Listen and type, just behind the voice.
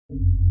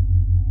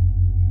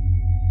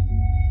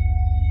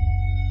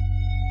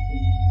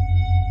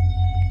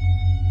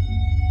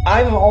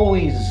I've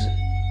always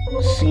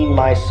seen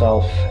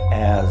myself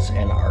as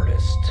an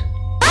artist.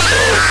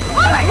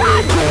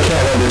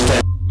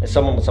 As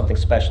someone with something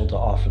special to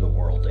offer the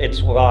world.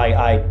 It's why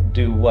I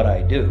do what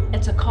I do.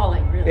 It's a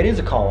calling, really. It is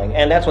a calling,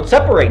 and that's what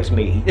separates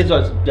me, is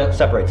what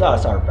separates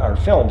us, our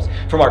films,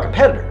 from our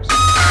competitors.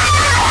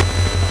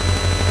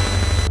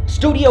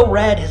 Studio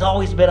Red has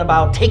always been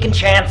about taking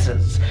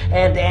chances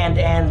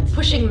and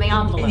pushing the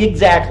envelope.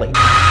 Exactly.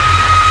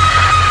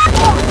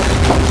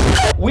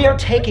 We are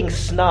taking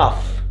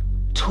snuff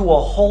to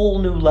a whole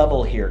new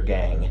level here,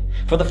 gang.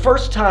 For the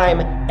first time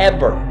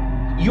ever,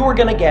 you are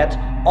gonna get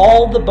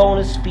all the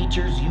bonus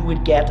features you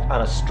would get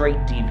on a straight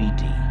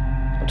DVD.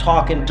 I'm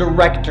talking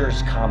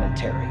director's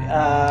commentary,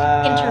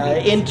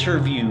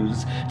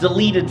 interviews,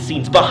 deleted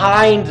scenes,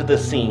 behind the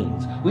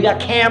scenes. We got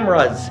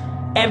cameras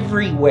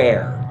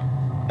everywhere.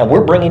 And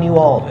we're bringing you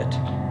all of it,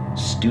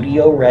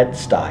 Studio Red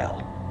style.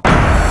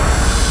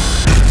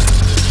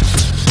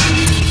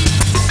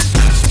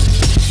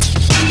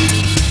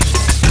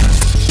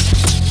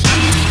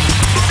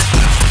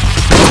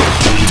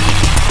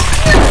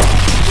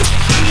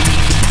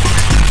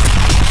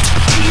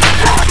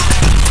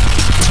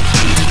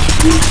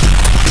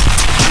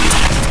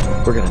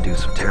 We're gonna do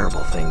some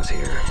terrible things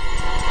here.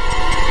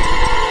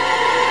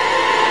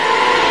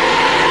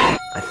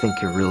 I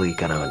think you're really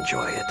gonna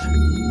enjoy it.